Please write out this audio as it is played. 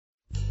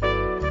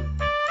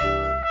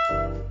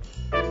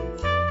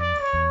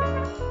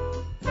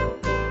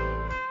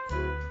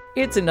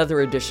It's another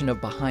edition of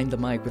Behind the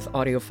Mic with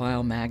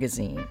AudioFile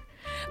Magazine.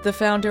 The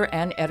founder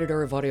and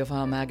editor of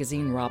AudioFile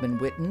Magazine, Robin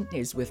Whitten,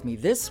 is with me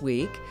this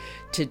week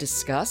to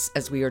discuss,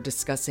 as we are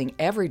discussing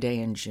every day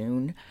in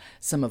June,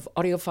 some of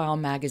AudioFile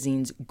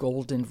Magazine's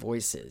golden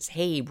voices.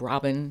 Hey,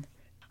 Robin.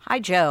 Hi,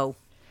 Joe.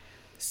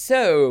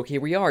 So, here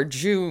we are,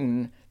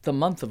 June, the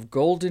month of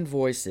golden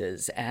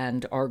voices,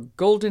 and our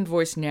golden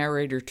voice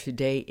narrator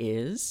today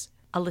is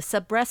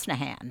Alyssa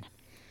Bresnahan.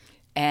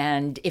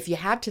 And if you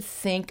had to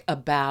think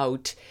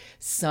about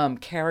some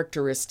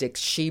characteristics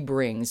she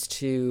brings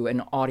to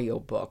an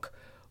audiobook,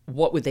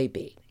 what would they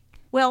be?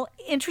 Well,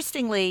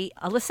 interestingly,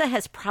 Alyssa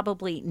has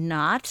probably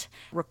not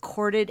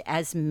recorded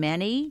as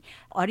many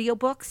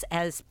audiobooks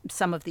as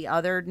some of the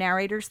other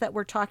narrators that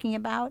we're talking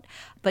about,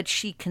 but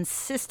she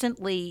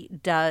consistently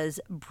does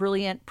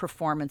brilliant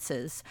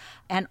performances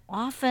and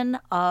often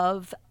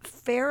of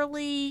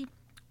fairly,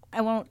 I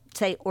won't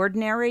say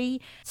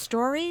ordinary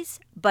stories,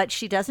 but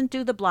she doesn't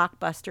do the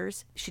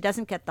blockbusters. She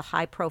doesn't get the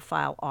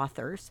high-profile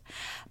authors.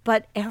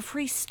 But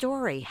every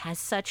story has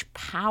such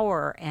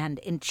power and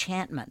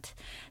enchantment.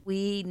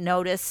 We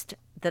noticed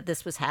that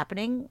this was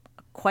happening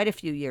quite a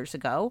few years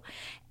ago.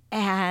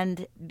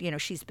 And,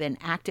 she's been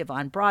active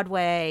on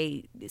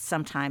Broadway.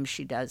 Sometimes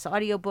she does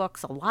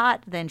audiobooks a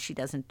lot. Then she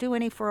doesn't do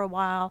any for a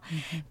while.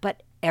 Mm-hmm.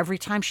 But every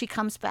time she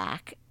comes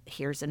back,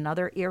 here's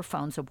another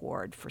Earphones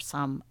Award for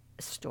some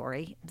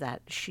story that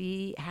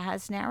she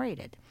has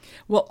narrated.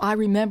 Well, I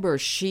remember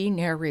she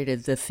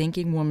narrated The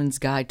Thinking Woman's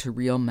Guide to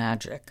Real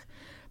Magic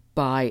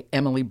by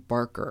Emily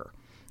Barker.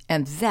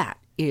 And that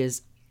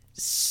is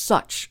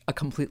such a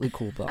completely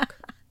cool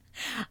book.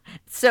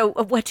 So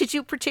what did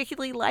you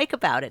particularly like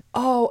about it?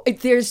 Oh,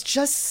 there's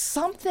just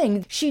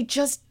something. She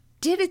just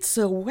did it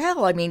so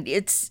well. I mean,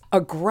 it's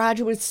a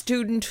graduate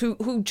student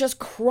who just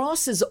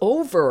crosses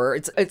over.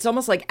 It's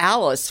almost like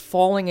Alice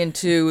falling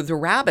into the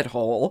rabbit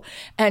hole,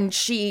 and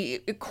she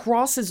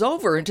crosses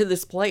over into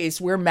this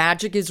place where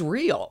magic is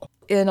real.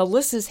 In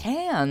Alyssa's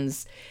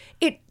hands,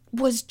 it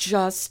was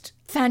just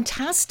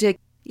fantastic.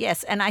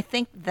 Yes, and I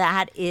think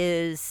that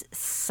is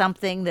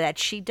something that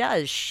she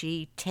does.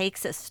 She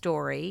takes a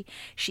story,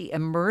 she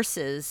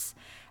immerses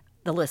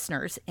the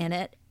listeners in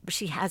it.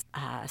 She has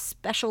a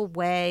special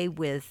way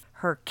with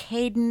her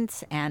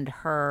cadence and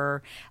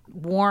her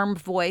warm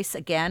voice.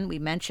 Again, we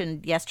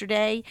mentioned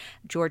yesterday,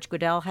 George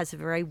Guidall has a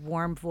very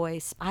warm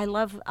voice. I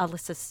love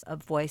Alyssa's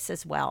voice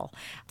as well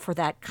for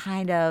that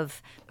kind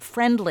of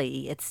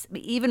friendly. It's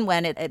even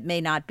when it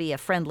may not be a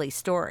friendly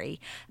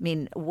story. I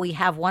mean, we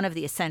have one of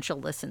the essential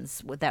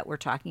listens that we're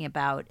talking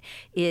about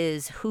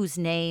is Whose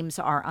Names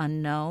Are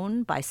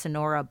Unknown by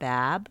Sonora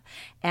Babb.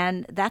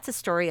 And that's a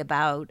story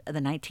about the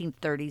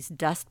 1930s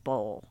Dust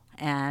Bowl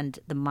and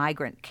the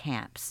migrant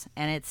camps.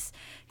 And it's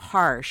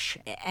harsh.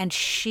 And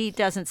she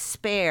doesn't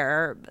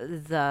spare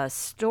the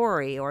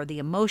story or the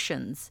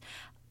emotions,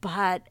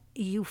 but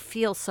you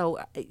feel so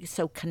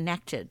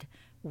connected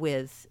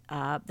with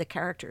the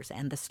characters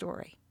and the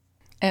story.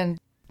 And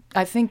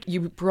I think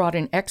you brought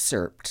an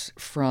excerpt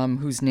from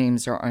Whose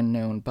Names Are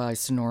Unknown by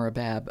Sonora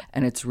Babb,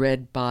 and it's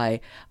read by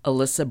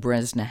Alyssa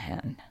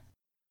Bresnahan.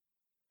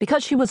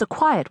 Because she was a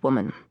quiet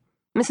woman,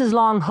 Mrs.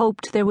 Long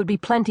hoped there would be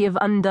plenty of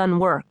undone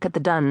work at the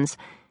Dunns,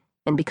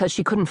 and because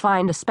she couldn't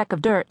find a speck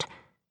of dirt,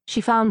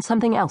 she found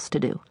something else to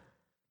do.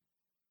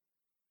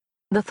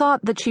 The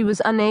thought that she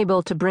was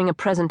unable to bring a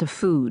present of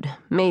food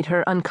made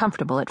her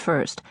uncomfortable at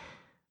first,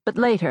 but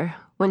later,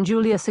 when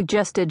Julia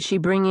suggested she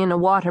bring in a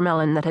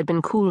watermelon that had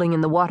been cooling in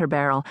the water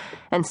barrel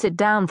and sit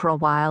down for a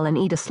while and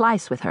eat a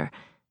slice with her,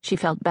 she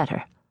felt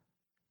better.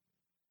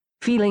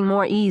 Feeling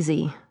more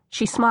easy,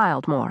 she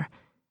smiled more,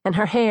 and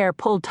her hair,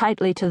 pulled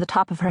tightly to the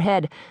top of her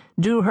head,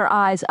 drew her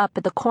eyes up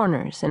at the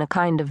corners in a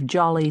kind of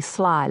jolly,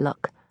 sly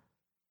look.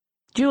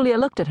 Julia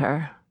looked at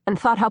her and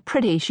thought how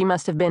pretty she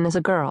must have been as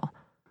a girl.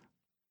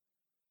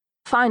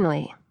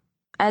 Finally,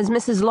 as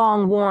Mrs.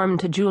 Long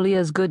warmed to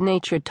Julia's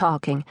good-natured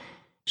talking,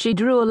 she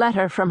drew a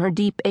letter from her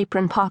deep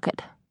apron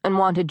pocket and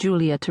wanted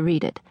Julia to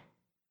read it.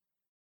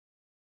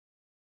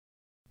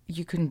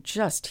 You can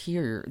just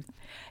hear,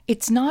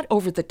 it's not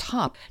over the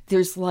top.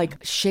 There's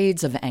like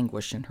shades of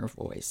anguish in her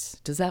voice.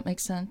 Does that make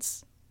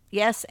sense?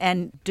 Yes,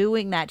 and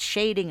doing that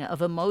shading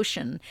of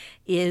emotion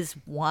is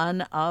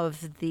one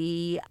of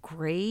the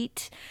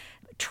great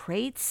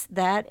traits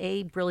that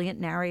a brilliant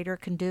narrator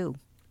can do.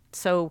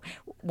 So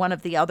one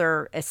of the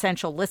other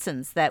essential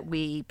listens that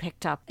we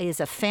picked up is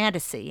a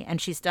fantasy,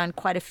 and she's done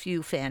quite a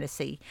few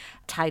fantasy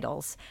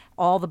titles.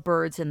 All the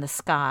Birds in the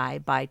Sky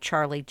by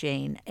Charlie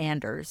Jane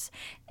Anders.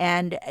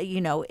 And,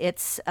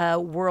 it's a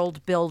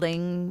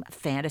world-building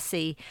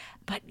fantasy,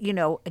 but,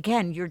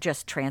 again, you're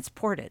just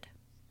transported.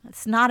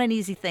 It's not an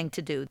easy thing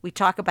to do. We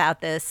talk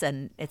about this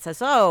and it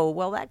says, oh,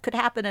 well, that could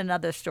happen in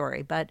another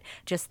story, but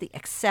just the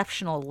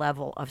exceptional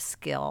level of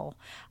skill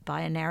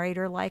by a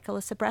narrator like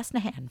Alyssa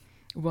Bresnahan.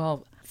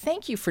 Well,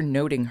 thank you for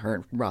noting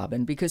her,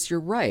 Robin, because you're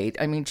right.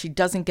 I mean, she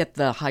doesn't get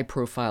the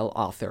high-profile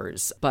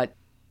authors, but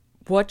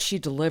what she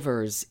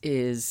delivers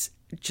is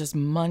just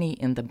money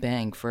in the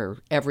bank for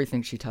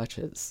everything she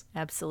touches.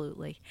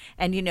 Absolutely.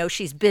 And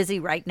she's busy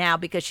right now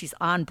because she's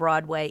on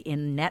Broadway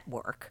in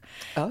Network.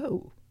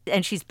 Oh.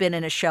 And she's been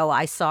in a show.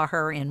 I saw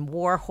her in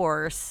War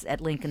Horse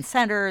at Lincoln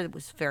Center. It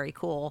was very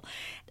cool.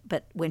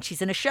 But when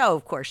she's in a show,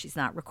 of course, she's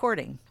not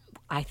recording.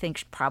 I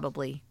think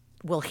probably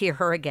we'll hear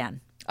her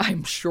again.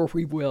 I'm sure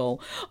we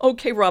will.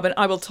 Okay, Robin,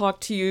 I will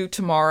talk to you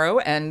tomorrow,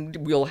 and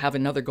we'll have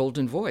another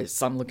Golden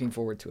Voice. I'm looking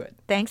forward to it.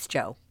 Thanks,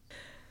 Joe.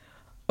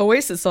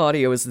 Oasis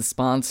Audio is the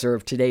sponsor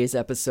of today's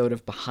episode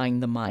of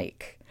Behind the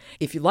Mic.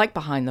 If you like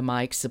Behind the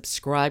Mic,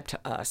 subscribe to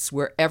us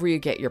wherever you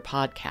get your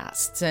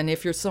podcasts. And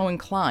if you're so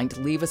inclined,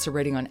 leave us a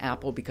rating on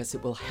Apple because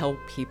it will help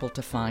people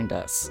to find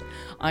us.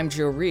 I'm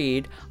Jo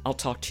Reed. I'll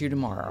talk to you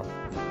tomorrow.